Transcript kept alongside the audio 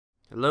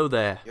Hello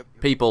there,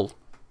 people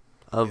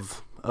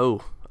of...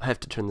 Oh, I have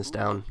to turn this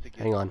down.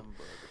 Hang on.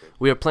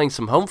 We are playing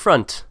some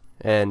Homefront,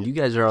 and you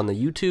guys are on the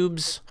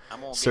YouTubes,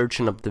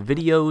 searching up the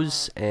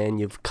videos, and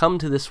you've come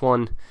to this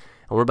one,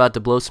 and we're about to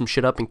blow some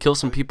shit up and kill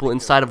some people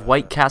inside of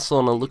White Castle,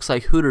 and it looks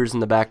like Hooters in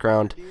the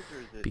background,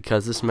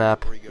 because this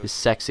map is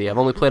sexy. I've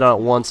only played on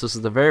it once. This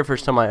is the very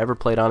first time I ever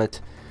played on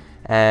it,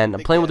 and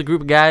I'm playing with a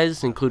group of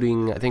guys,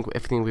 including, I think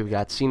we've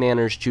got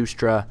Nanners,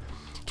 Juictra,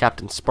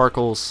 Captain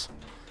Sparkles,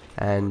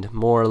 and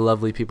more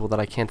lovely people that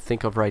I can't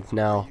think of right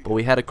now. But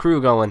we had a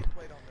crew going,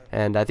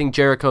 and I think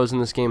Jericho's in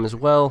this game as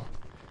well,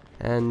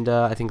 and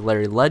I think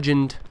Larry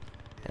Legend,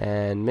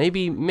 and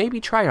maybe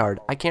Tryhard.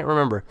 I can't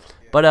remember.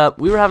 But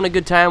we were having a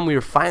good time. We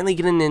were finally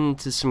getting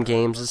into some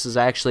games. This is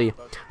actually,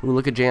 we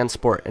look at Jan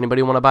Sport.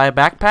 Anybody want to buy a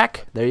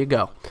backpack? There you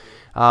go.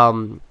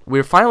 We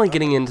were finally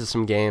getting into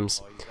some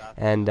games,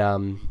 and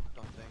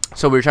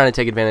so we were trying to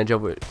take advantage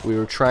of it. We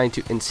were trying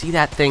to, and see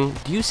that thing?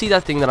 Do you see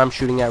that thing that I'm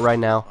shooting at right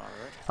now?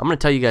 I'm going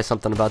to tell you guys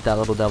something about that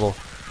little devil.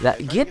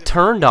 Get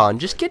turned on.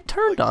 Just get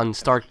turned on,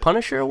 Stark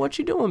Punisher. What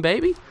you doing,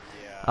 baby?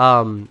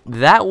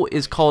 That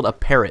is called a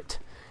parrot.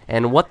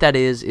 And what that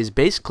is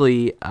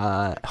basically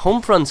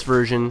Homefront's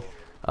version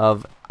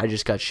of... I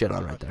just got shit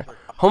on right there.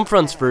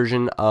 Homefront's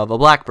version of a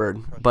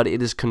blackbird, but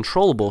it is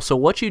controllable. So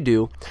what you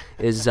do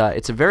is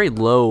it's a very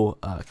low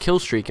kill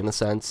streak in a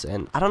sense,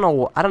 and I don't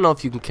know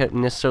if you can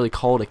necessarily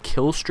call it a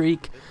kill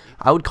streak.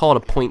 I would call it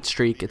a point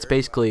streak. It's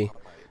basically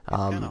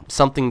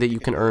something that you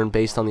can earn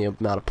based on the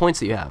amount of points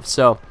that you have.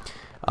 So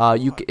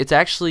it's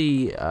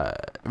actually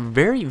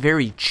very,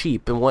 very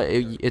cheap,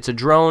 and it's a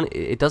drone.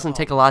 It doesn't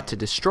take a lot to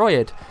destroy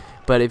it,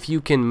 but if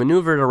you can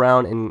maneuver it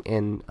around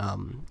and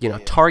you know,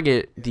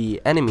 target the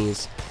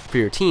enemies for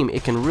your team,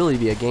 it can really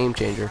be a game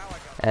changer.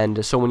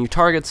 And so when you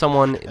target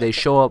someone, they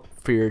show up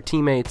for your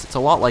teammates. It's a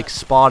lot like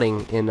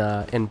spotting in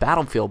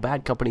Battlefield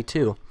Bad Company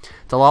 2.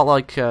 It's a lot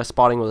like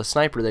spotting with a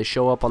sniper. They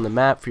show up on the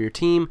map for your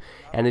team,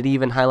 and it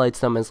even highlights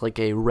them as like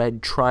a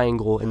red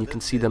triangle, and you can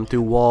see them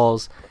through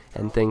walls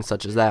and things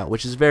such as that,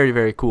 which is very,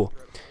 very cool.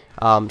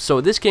 So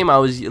this game,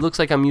 it looks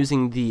like I'm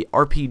using the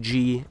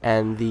RPG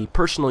and the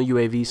personal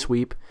UAV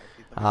sweep.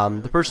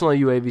 The personal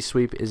UAV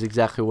sweep is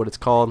exactly what it's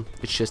called.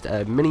 It's just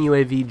a mini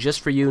UAV just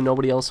for you.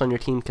 Nobody else on your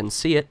team can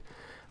see it.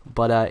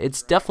 But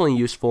it's definitely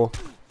useful.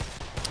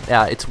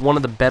 It's one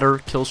of the better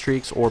kill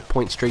streaks or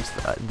point streaks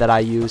that I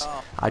use.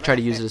 I try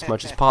to use it as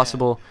much as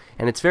possible,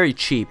 and it's very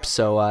cheap,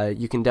 so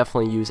you can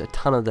definitely use a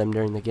ton of them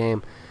during the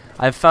game.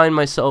 I've found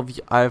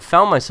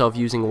myself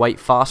using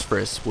white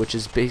phosphorus, which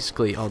is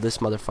basically this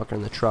motherfucker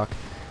in the truck.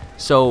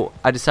 So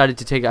I decided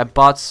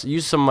to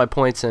use some of my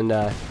points, and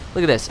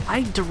look at this.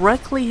 I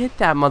directly hit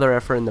that mother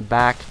effer in the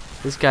back.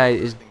 This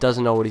guy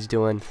doesn't know what he's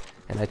doing,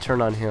 and I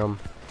turn on him,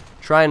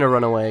 trying to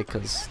run away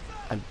because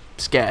I'm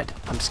scared.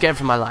 I'm scared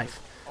for my life.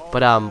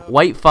 But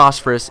white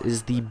phosphorus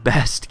is the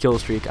best kill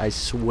streak, I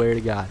swear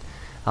to God.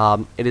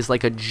 It is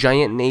like a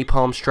giant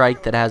napalm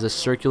strike that has a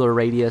circular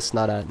radius,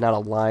 not a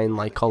line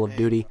like Call of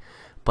Duty.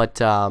 But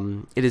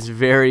it is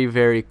very,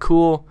 very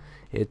cool.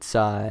 It's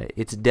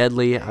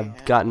deadly.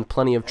 I've gotten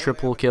plenty of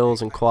triple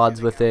kills and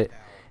quads with it,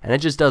 and it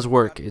just does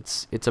work.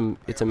 It's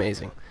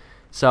amazing.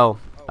 So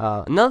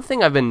another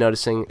thing I've been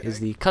noticing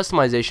is the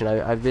customization.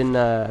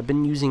 I've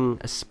been using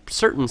a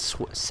certain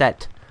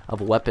set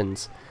of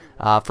weapons.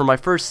 For my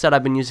first set,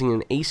 I've been using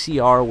an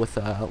ACR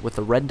with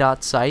a red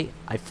dot sight.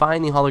 I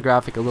find the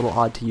holographic a little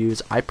odd to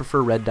use. I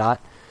prefer red dot,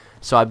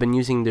 so I've been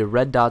using the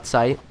red dot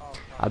sight.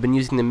 I've been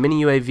using the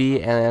mini UAV,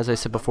 and as I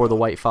said before, the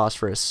white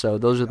phosphorus. So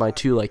those are my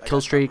two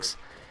kill streaks.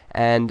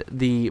 And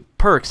the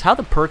perks, how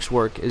the perks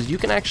work is you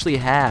can actually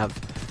have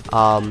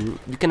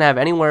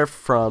anywhere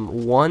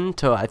from 1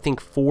 to I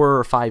think 4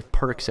 or 5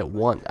 perks at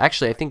once.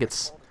 Actually, I think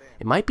it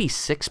might be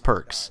 6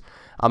 perks.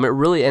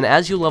 And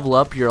as you level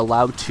up, you're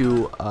allowed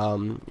to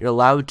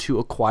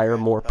acquire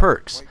more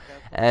perks,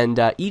 and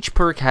each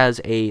perk has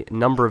a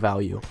number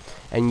value,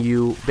 and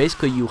you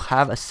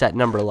have a set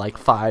number like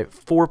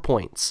 4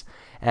 points,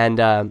 and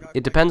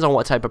it depends on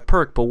what type of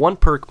perk. But one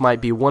perk might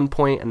be 1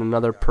 point, and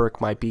another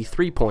perk might be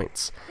 3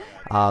 points.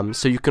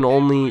 So you can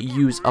only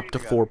use up to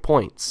 4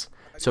 points.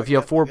 So if you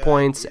have 4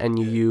 points and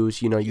you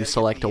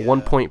select a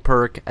 1 point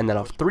perk and then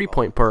a 3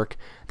 point perk,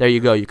 there you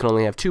go. You can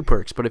only have 2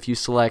 perks. But if you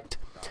select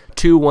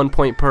 2 1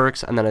 point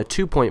perks and then a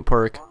 2 point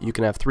perk, you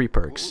can have 3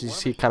 perks. You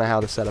see kind of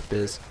how the setup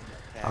is,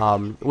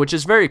 which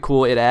is very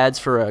cool. It adds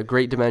for a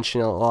great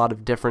dimension, a lot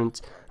of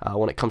difference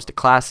when it comes to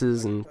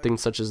classes and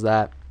things such as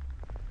that.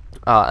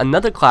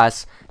 Another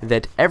class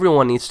that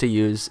everyone needs to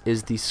use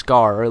is the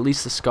SCAR, or at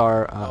least the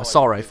SCAR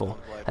assault rifle.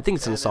 I think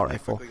it's an assault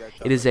rifle.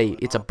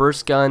 It's a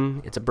burst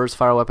gun. It's a burst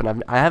fire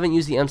weapon. I haven't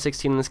used the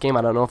M16 in this game.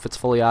 I don't know if it's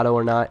fully auto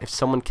or not. If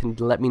someone can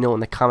let me know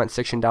in the comment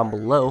section down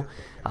below,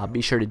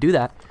 be sure to do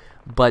that.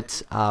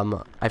 But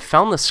I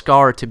found the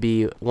SCAR to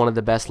be one of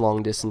the best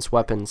long-distance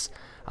weapons.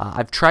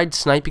 I've tried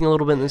sniping a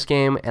little bit in this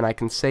game, and I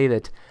can say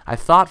that I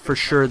thought for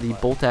sure the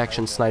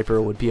bolt-action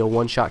sniper would be a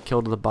one-shot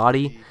kill to the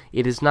body.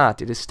 It is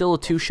not. It is still a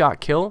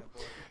two-shot kill,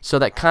 so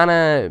that kind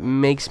of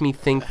makes me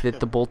think that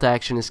the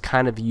bolt-action is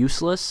kind of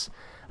useless.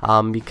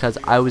 because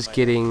I was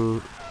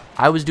doing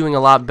a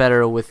lot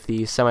better with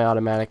the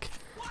semi-automatic,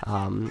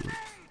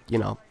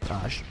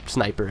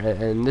 sniper,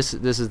 and this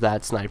is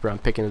that sniper. I'm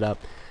picking it up.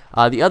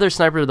 The other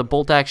sniper, the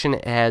bolt action,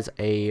 has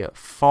a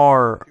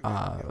far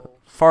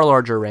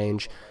larger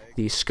range.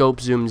 The scope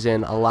zooms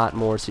in a lot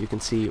more, so you can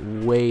see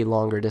way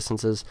longer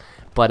distances.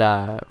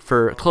 But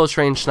for close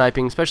range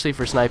sniping, especially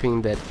for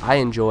sniping that I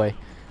enjoy,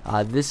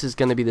 this is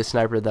going to be the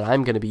sniper that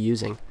I'm going to be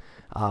using.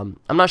 I'm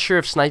not sure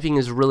if sniping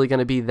is really going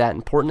to be that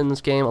important in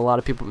this game. A lot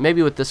of people,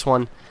 maybe with this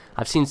one,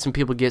 I've seen some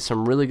people get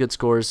some really good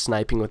scores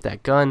sniping with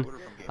that gun.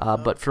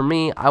 But for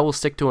me, I will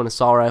stick to an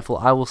assault rifle.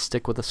 I will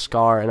stick with a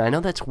SCAR, and I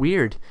know that's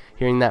weird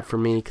hearing that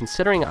from me,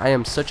 considering I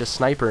am such a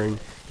sniper in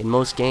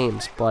most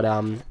games. But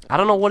I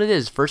don't know what it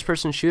is.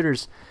 First-person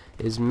shooters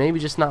is maybe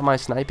just not my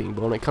sniping.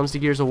 But when it comes to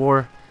Gears of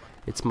War,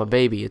 it's my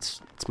baby. It's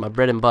my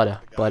bread and butter.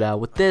 But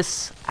with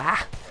this,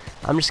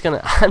 I'm just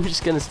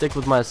gonna stick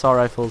with my assault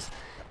rifles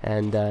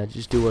and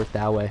just do work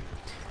that way.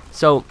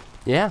 So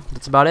yeah,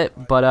 that's about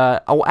it. But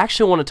I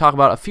actually want to talk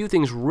about a few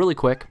things really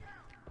quick.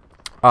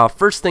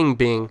 First thing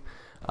being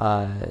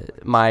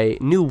my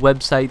new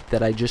website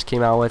that I just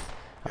came out with.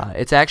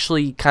 It's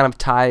actually kind of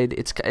tied.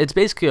 It's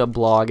basically a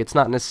blog. It's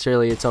not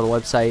necessarily its own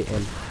website.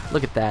 And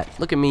look at that.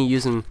 Look at me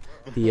using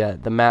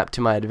the map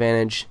to my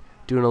advantage,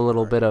 doing a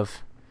little bit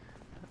of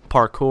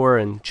parkour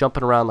and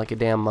jumping around like a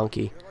damn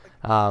monkey.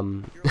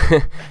 And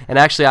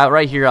actually,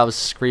 right here, I was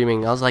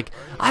screaming. I was like,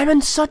 "I'm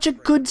in such a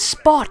good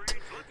spot.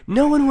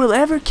 No one will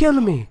ever kill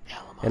me."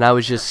 And I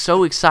was just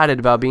so excited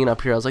about being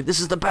up here. I was like, "This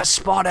is the best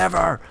spot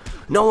ever.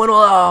 No one will."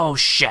 Oh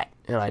shit!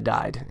 And I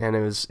died. And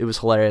it was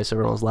hilarious.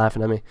 Everyone was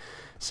laughing at me.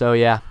 So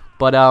yeah.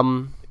 But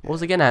what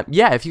was I getting at?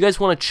 Yeah, if you guys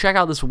want to check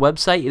out this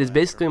website, it is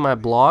basically my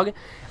blog.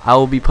 I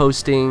will be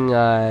posting,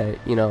 oh,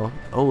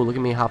 look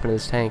at me hopping in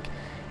this tank.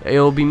 It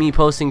will be me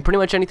posting pretty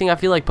much anything I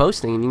feel like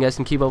posting, and you guys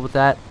can keep up with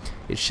that.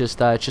 It's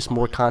just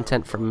more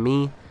content from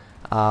me.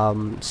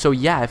 So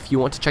yeah, if you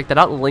want to check that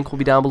out, the link will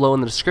be down below in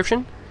the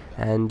description,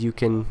 and you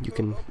can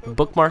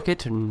bookmark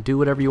it and do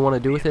whatever you want to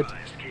do with it.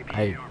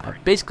 I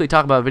basically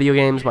talk about video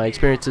games, my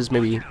experiences.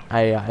 Maybe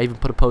I even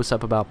put a post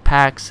up about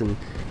PAX and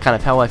kind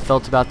of how I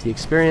felt about the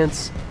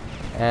experience.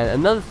 And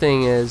another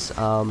thing is,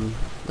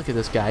 look at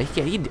this guy.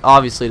 He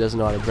obviously doesn't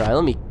know how to drive.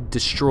 Let me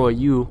destroy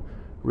you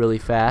really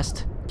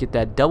fast. Get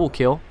that double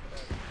kill.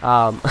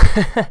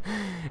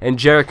 And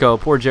Jericho,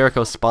 poor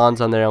Jericho, spawns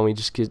on there, and we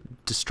just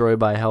get destroyed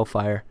by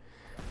Hellfire.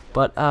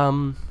 But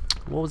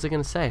what was I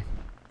gonna say?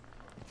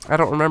 I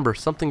don't remember.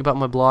 Something about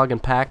my blog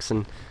and PAX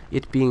and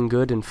it being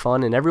good and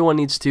fun, and everyone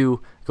needs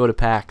to go to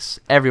PAX.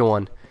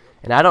 Everyone.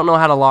 And I don't know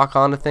how to lock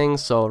on to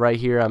things, so right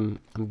here I'm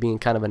being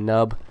kind of a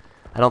nub.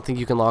 I don't think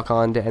you can lock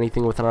on to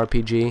anything with an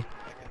RPG.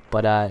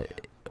 But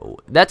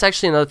that's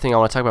actually another thing I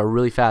want to talk about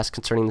really fast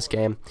concerning this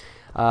game.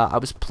 I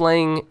was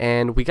playing,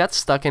 and we got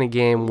stuck in a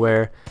game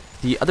where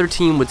the other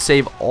team would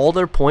save all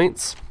their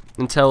points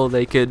until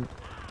they could,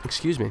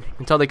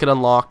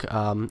 unlock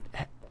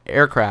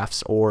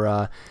aircrafts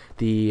or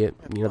the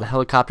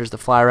helicopters that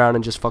fly around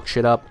and just fuck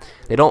shit up.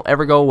 They don't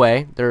ever go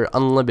away. They're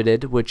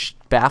unlimited, which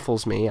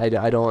baffles me. I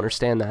don't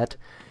understand that.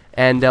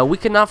 And we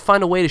could not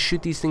find a way to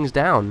shoot these things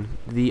down.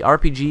 The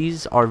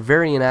RPGs are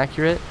very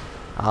inaccurate.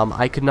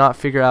 I could not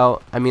figure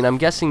out. I mean, I'm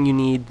guessing you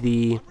need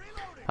the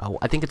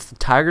I think it's the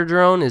Tiger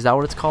drone. Is that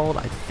what it's called?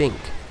 I think.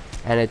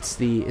 And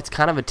it's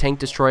kind of a tank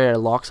destroyer. It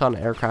locks on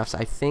aircrafts,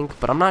 I think,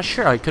 but I'm not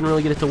sure. I couldn't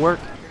really get it to work.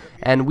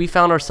 And we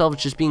found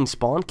ourselves just being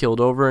spawn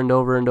killed over and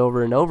over and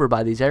over and over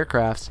by these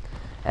aircrafts.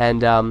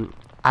 And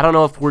I don't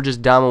know if we're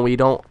just dumb and we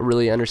don't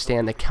really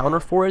understand the counter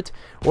for it,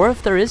 or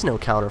if there is no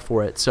counter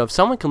for it. So if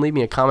someone can leave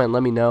me a comment and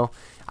let me know,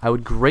 I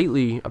would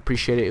greatly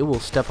appreciate it. It will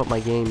step up my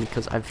game,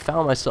 because I've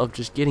found myself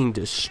just getting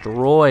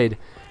destroyed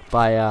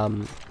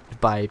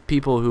by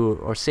people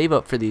who save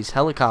up for these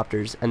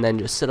helicopters and then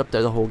just sit up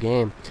there the whole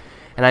game.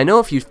 And I know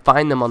if you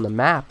find them on the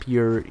map,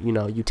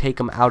 you take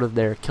them out of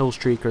their kill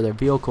streak or their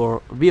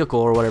vehicle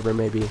or whatever it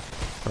may be.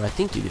 Or I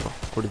think you do.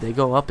 Or do they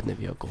go up in the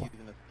vehicle?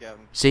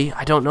 See,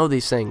 I don't know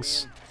these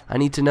things. I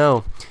need to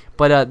know.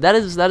 But that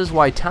is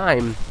why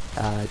time,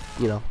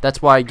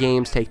 that's why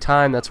games take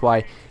time. That's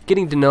why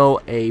getting to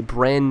know a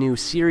brand new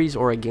series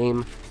or a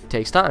game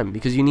takes time,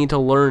 because you need to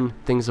learn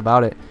things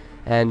about it.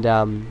 And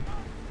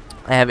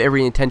I have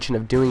every intention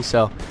of doing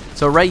so.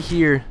 So right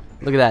here,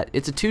 look at that.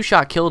 It's a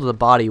 2-shot kill to the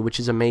body, which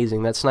is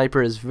amazing. That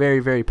sniper is very,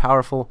 very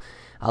powerful.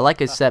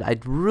 Like I said, I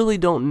really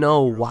don't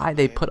know why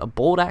they put a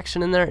bolt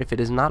action in there if it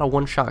is not a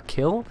 1-shot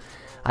kill.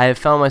 I have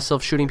found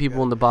myself shooting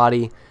people in the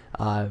body,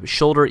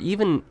 shoulder,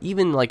 even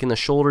like in the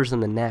shoulders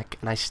and the neck,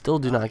 and I still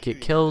do not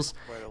get kills.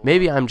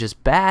 Maybe I'm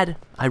just bad.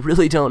 I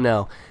really don't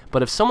know.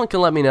 But if someone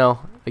can let me know,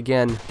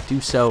 again, do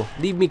so.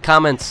 Leave me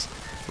comments.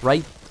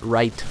 Write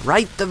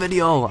the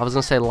video. I was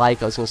gonna say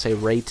like. I was gonna say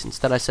rate.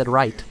 Instead, I said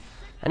write.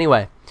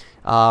 Anyway.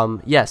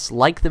 Yes,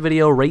 like the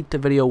video, rate the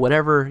video,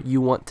 whatever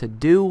you want to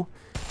do.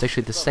 It's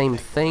actually the same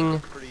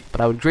thing, but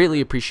I would greatly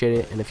appreciate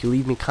it. And if you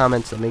leave me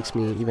comments, that makes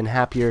me even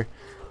happier,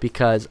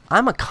 because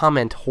I'm a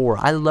comment whore.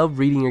 I love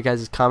reading your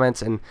guys'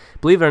 comments, and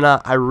believe it or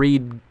not, I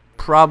read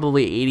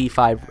probably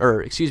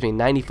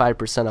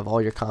 95% of all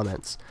your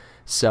comments.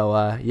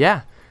 So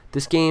yeah,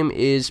 this game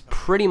is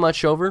pretty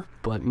much over.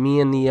 But me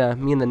and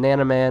the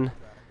Nana Man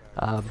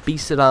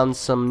beasted on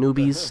some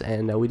newbies,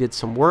 and we did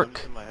some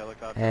work.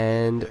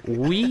 And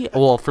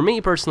well, for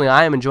me personally,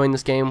 I am enjoying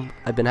this game.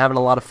 I've been having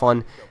a lot of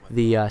fun.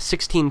 The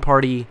 16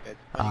 party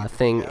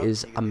thing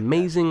is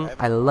amazing.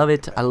 I love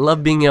it. I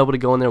love being able to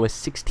go in there with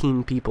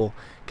 16 people,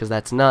 because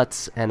that's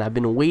nuts. And I've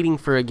been waiting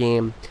for a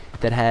game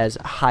that has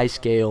high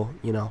scale,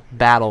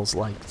 battles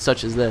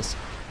such as this.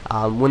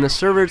 When the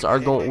servers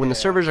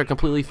are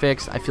completely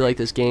fixed, I feel like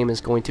this game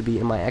is going to be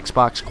in my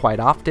Xbox quite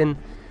often.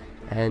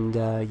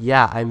 And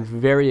yeah, I'm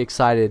very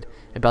excited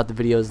about the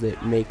videos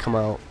that may come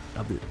out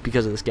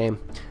because of this game.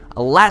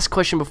 A last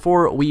question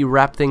before we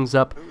wrap things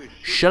up: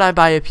 should I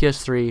buy a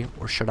PS3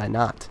 or should I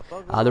not?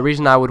 The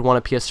reason I would want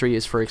a PS3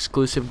 is for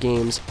exclusive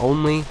games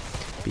only,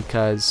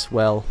 because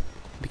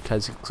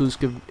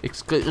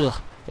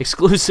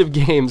exclusive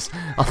games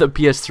on the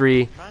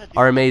PS3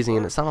 are amazing.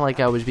 And it sounded like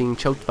I was being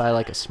choked by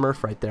like a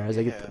Smurf right there. As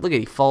I get, look at,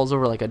 he falls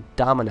over like a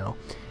domino.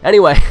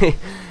 Anyway,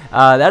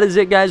 that is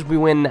it, guys. We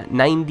win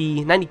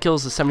 90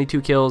 kills to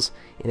 72 kills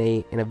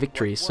in a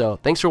victory. So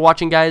thanks for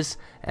watching, guys,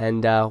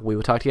 and we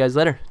will talk to you guys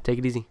later. Take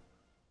it easy.